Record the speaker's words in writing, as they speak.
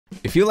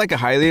If you like a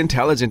highly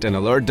intelligent and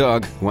alert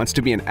dog who wants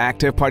to be an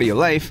active part of your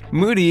life,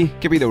 Mudi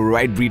could be the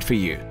right breed for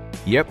you.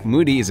 Yep,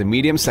 Mudi is a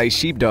medium-sized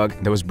sheepdog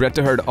that was bred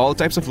to herd all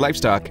types of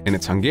livestock in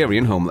its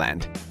Hungarian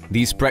homeland.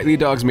 These sprightly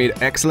dogs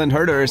made excellent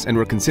herders and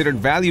were considered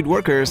valued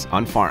workers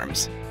on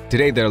farms.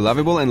 Today, their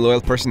lovable and loyal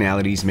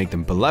personalities make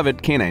them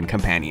beloved canine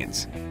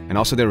companions. And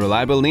also their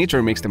reliable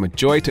nature makes them a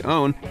joy to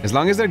own as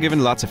long as they're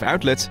given lots of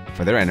outlets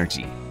for their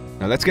energy.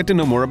 Now let's get to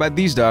know more about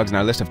these dogs in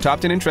our list of top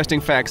 10 interesting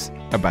facts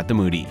about the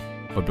Mudi.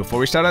 But before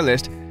we start our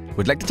list,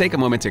 we'd like to take a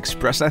moment to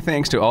express our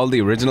thanks to all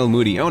the original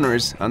Mudi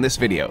owners on this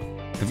video.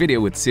 The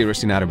video would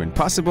seriously not have been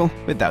possible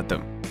without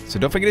them. So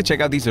don't forget to check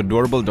out these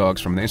adorable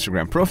dogs from the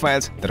Instagram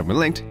profiles that have been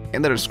linked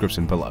in the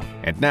description below.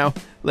 And now,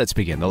 let's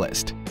begin the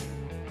list.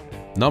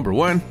 Number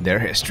 1. Their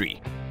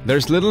history.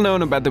 There's little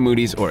known about the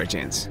Mudi's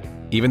origins.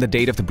 Even the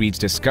date of the breed's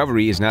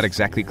discovery is not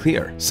exactly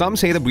clear. Some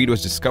say the breed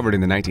was discovered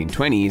in the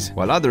 1920s,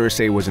 while others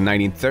say it was in the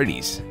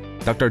 1930s.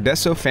 Dr.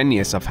 Deso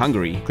Fenius of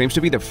Hungary claims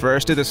to be the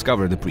first to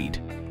discover the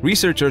breed.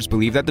 Researchers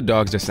believe that the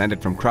dogs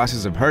descended from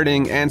crosses of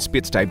herding and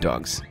Spitz-type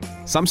dogs.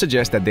 Some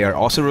suggest that they are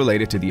also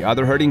related to the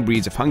other herding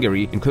breeds of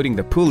Hungary, including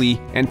the Puli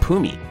and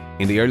Pumi.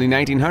 In the early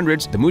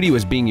 1900s, the Mudi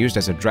was being used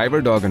as a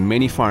driver dog on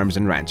many farms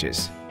and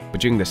ranches.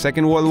 But during the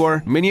Second World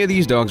War, many of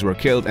these dogs were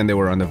killed and they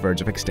were on the verge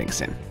of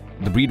extinction.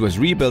 The breed was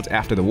rebuilt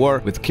after the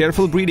war with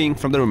careful breeding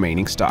from the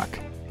remaining stock.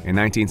 In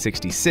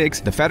 1966,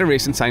 the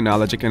Fédération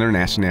Cynologique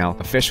Internationale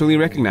officially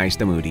recognized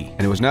the Mudi,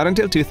 and it was not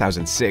until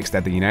 2006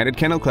 that the United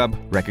Kennel Club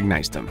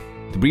recognized them.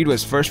 The breed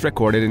was first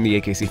recorded in the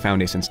AKC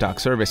Foundation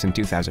Stock Service in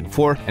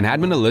 2004 and had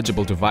been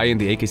eligible to vie in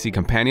the AKC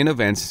companion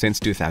events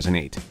since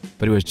 2008.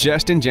 But it was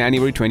just in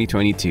January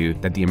 2022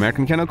 that the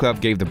American Kennel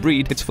Club gave the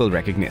breed its full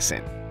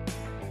recognition.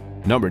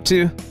 Number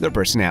 2. Their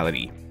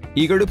personality.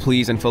 Eager to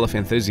please and full of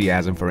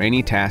enthusiasm for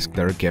any task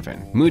they're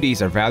given,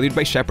 Mudis are valued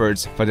by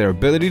shepherds for their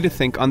ability to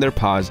think on their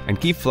paws and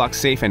keep flocks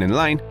safe and in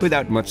line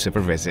without much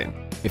supervision.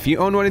 If you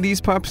own one of these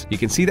pups, you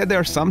can see that they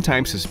are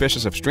sometimes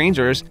suspicious of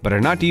strangers but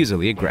are not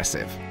usually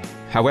aggressive.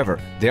 However,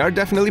 they are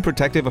definitely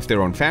protective of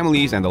their own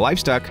families and the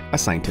livestock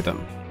assigned to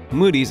them.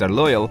 Mudis are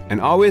loyal and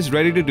always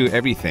ready to do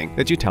everything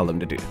that you tell them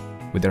to do.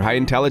 With their high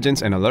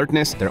intelligence and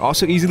alertness, they're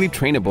also easily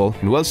trainable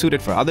and well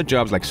suited for other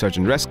jobs like search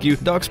and rescue,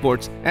 dog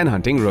sports, and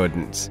hunting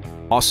rodents.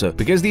 Also,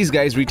 because these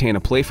guys retain a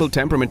playful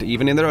temperament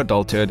even in their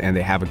adulthood and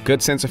they have a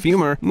good sense of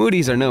humor,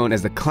 Mudis are known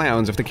as the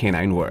clowns of the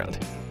canine world.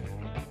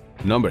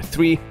 Number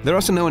 3. They're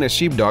also known as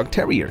Sheepdog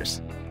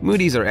Terriers.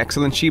 Mudis are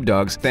excellent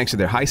sheepdogs thanks to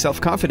their high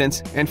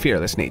self-confidence and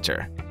fearless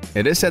nature.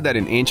 It is said that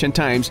in ancient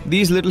times,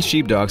 these little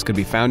sheepdogs could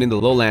be found in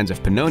the lowlands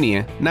of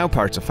Pannonia, now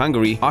parts of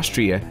Hungary,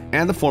 Austria,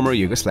 and the former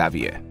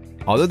Yugoslavia.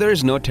 Although there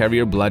is no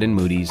terrier blood in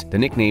Mudis, the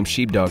nickname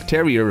Sheepdog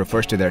Terrier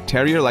refers to their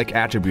terrier-like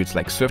attributes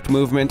like swift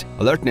movement,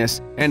 alertness,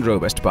 and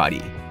robust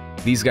body.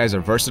 These guys are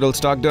versatile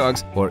stock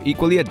dogs who are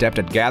equally adept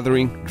at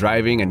gathering,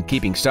 driving, and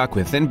keeping stock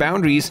within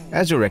boundaries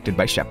as directed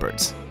by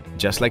shepherds.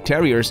 Just like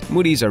terriers,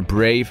 Mudis are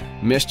brave,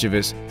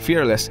 mischievous,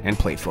 fearless, and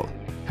playful.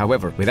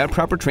 However, without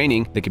proper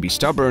training, they can be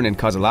stubborn and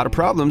cause a lot of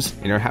problems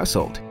in your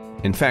household.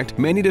 In fact,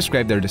 many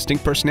describe their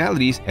distinct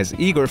personalities as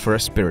eager for a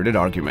spirited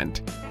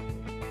argument.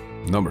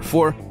 Number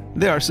 4.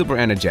 They are super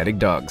energetic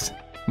dogs.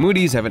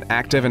 Mudis have an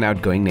active and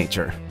outgoing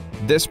nature.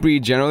 This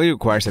breed generally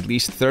requires at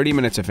least 30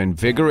 minutes of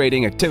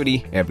invigorating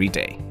activity every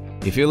day.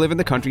 If you live in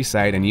the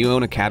countryside and you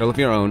own a cattle of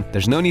your own,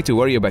 there's no need to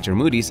worry about your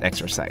Mudis'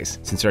 exercise,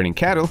 since herding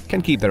cattle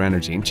can keep their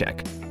energy in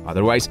check.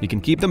 Otherwise, you can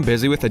keep them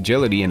busy with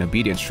agility and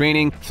obedience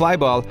training, fly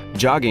ball,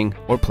 jogging,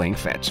 or playing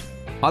fetch.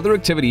 Other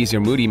activities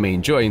your Mudi may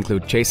enjoy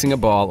include chasing a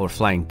ball or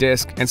flying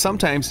disc, and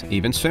sometimes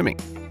even swimming.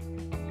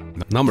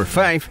 Number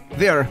 5.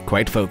 They are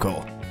quite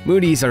vocal.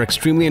 Mudis are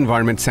extremely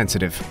environment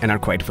sensitive and are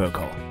quite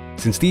vocal.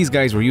 Since these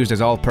guys were used as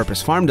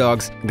all-purpose farm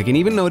dogs, they can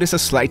even notice a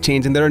slight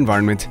change in their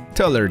environment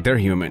to alert they're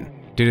human.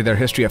 Due to their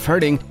history of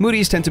herding,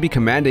 Mudis tend to be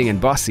commanding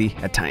and bossy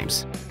at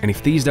times. And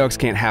if these dogs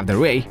can't have their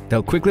way,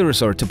 they'll quickly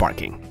resort to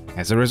barking.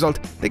 As a result,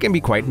 they can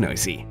be quite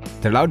noisy.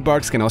 Their loud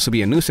barks can also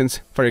be a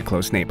nuisance for your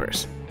close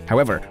neighbors.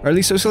 However,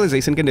 early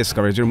socialization can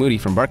discourage your Mudi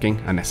from barking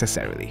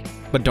unnecessarily.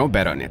 But don't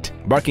bet on it.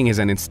 Barking is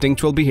an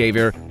instinctual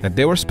behavior that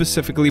they were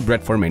specifically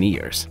bred for many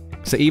years.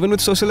 So even with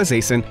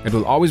socialization, it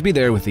will always be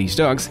there with these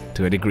dogs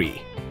to a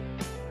degree.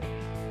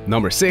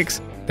 Number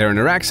 6. Their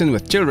interaction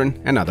with children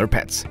and other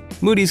pets.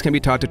 Mudis can be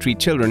taught to treat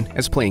children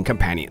as playing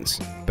companions.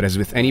 But as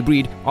with any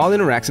breed, all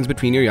interactions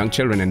between your young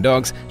children and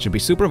dogs should be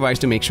supervised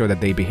to make sure that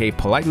they behave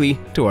politely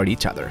toward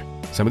each other.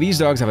 Some of these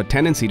dogs have a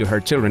tendency to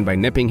hurt children by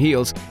nipping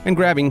heels and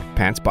grabbing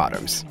pants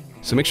bottoms.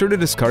 So make sure to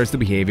discourage the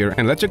behavior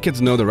and let your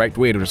kids know the right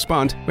way to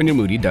respond when your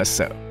Mudi does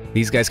so.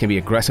 These guys can be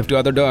aggressive to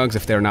other dogs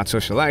if they're not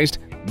socialized,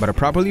 but a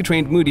properly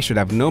trained Mudi should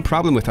have no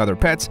problem with other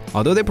pets,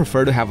 although they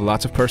prefer to have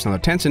lots of personal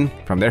attention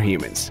from their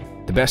humans.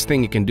 The best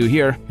thing you can do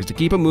here is to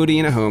keep a Mudi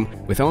in a home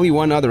with only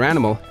one other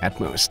animal at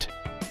most.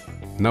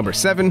 Number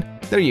 7.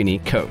 Their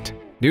unique coat.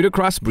 Due to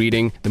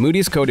crossbreeding, the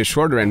Mudi's coat is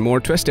shorter and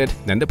more twisted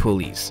than the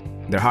Poolies.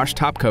 Their harsh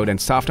top coat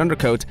and soft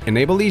undercoat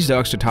enable these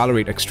dogs to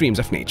tolerate extremes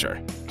of nature.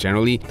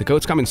 Generally, the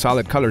coats come in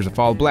solid colors of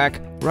all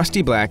black,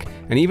 rusty black,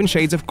 and even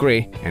shades of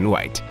gray and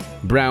white.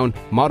 Brown,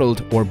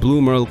 mottled, or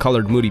blue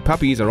merle-colored Mudi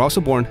puppies are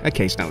also born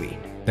occasionally.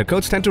 Their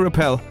coats tend to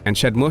repel and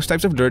shed most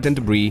types of dirt and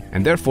debris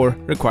and therefore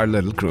require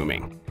little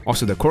grooming.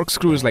 Also, the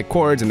corkscrews-like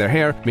cords in their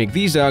hair make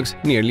these dogs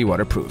nearly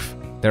waterproof.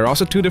 There are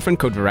also two different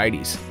coat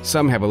varieties.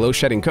 Some have a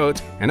low-shedding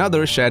coat and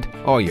others shed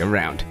all year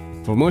round.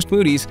 For most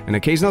Mudis, an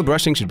occasional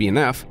brushing should be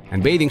enough,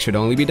 and bathing should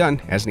only be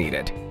done as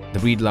needed. The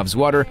breed loves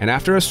water, and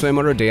after a swim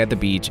or a day at the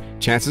beach,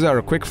 chances are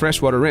a quick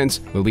freshwater rinse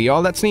will be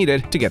all that's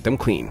needed to get them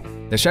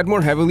clean. They shed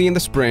more heavily in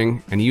the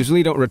spring and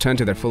usually don't return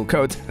to their full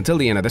coat until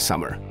the end of the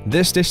summer.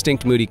 This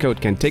distinct Mudi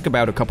coat can take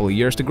about a couple of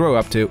years to grow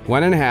up to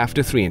 1.5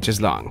 to 3 inches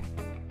long.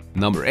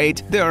 Number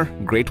 8. They are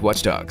great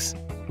watchdogs.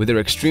 With their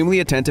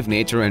extremely attentive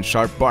nature and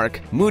sharp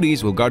bark,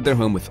 Mudis will guard their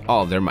home with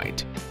all their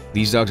might.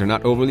 These dogs are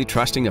not overly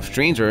trusting of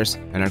strangers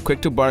and are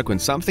quick to bark when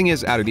something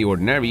is out of the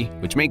ordinary,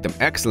 which make them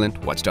excellent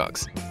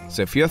watchdogs.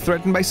 So if you're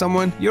threatened by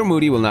someone, your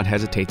Mudi will not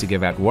hesitate to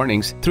give out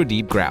warnings through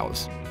deep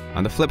growls.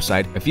 On the flip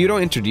side, if you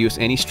don't introduce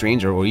any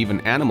stranger or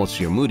even animals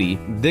to your Mudi,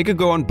 they could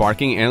go on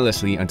barking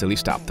endlessly until you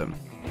stop them.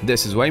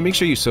 This is why make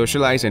sure you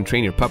socialize and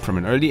train your pup from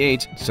an early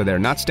age so they're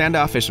not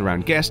standoffish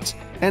around guests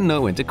and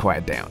know when to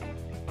quiet down.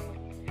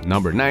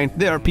 Number 9.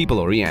 They are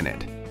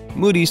people-oriented.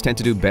 Mudis tend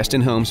to do best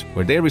in homes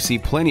where they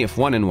receive plenty of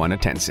one-on-one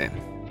attention.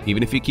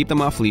 Even if you keep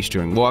them off-leash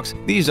during walks,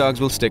 these dogs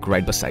will stick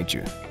right beside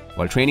you.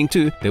 While training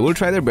too, they will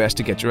try their best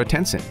to get your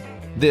attention.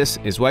 This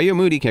is why your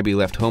Mudi can be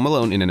left home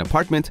alone in an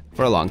apartment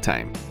for a long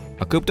time.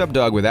 A cooped-up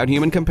dog without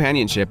human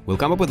companionship will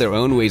come up with their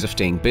own ways of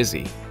staying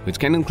busy, which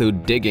can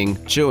include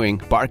digging, chewing,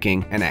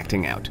 barking, and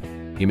acting out.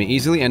 You may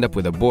easily end up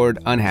with a bored,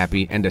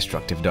 unhappy, and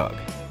destructive dog.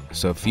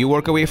 So if you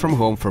work away from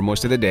home for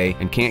most of the day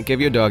and can't give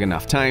your dog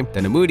enough time,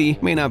 then a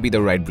Mudi may not be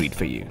the right breed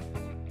for you.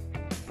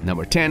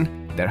 Number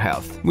 10. Their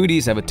health.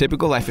 Mudis have a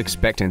typical life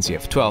expectancy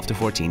of 12 to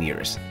 14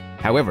 years.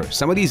 However,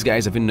 some of these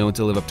guys have been known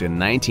to live up to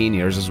 19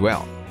 years as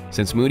well,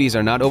 since Mudis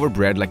are not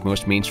overbred like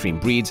most mainstream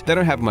breeds that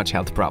don't have much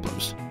health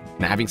problems.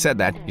 Now, having said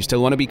that, you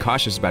still want to be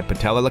cautious about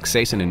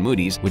patelloluxation in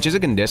Mudis, which is a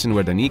condition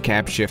where the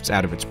kneecap shifts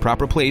out of its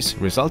proper place,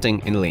 resulting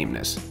in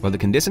lameness. While the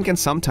condition can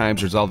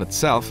sometimes resolve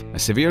itself, a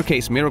severe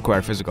case may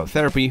require physical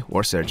therapy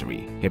or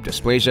surgery. Hip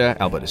dysplasia,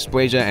 elbow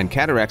dysplasia, and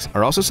cataracts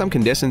are also some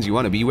conditions you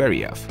want to be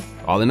wary of.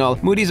 All in all,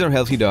 Mudis are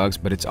healthy dogs,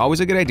 but it's always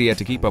a good idea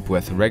to keep up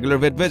with regular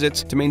vet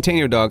visits to maintain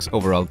your dog's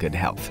overall good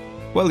health.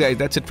 Well guys,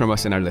 that's it from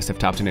us in our list of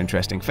top 10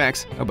 interesting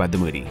facts about the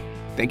Mudi.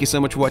 Thank you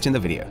so much for watching the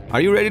video.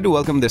 Are you ready to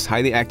welcome this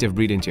highly active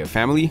breed into your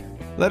family?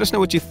 Let us know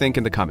what you think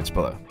in the comments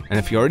below. And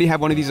if you already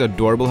have one of these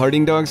adorable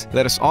herding dogs,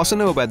 let us also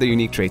know about their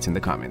unique traits in the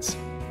comments.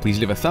 Please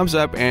leave a thumbs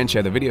up and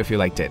share the video if you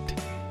liked it.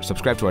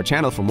 Subscribe to our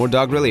channel for more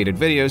dog-related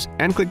videos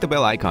and click the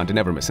bell icon to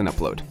never miss an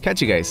upload.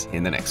 Catch you guys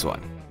in the next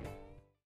one.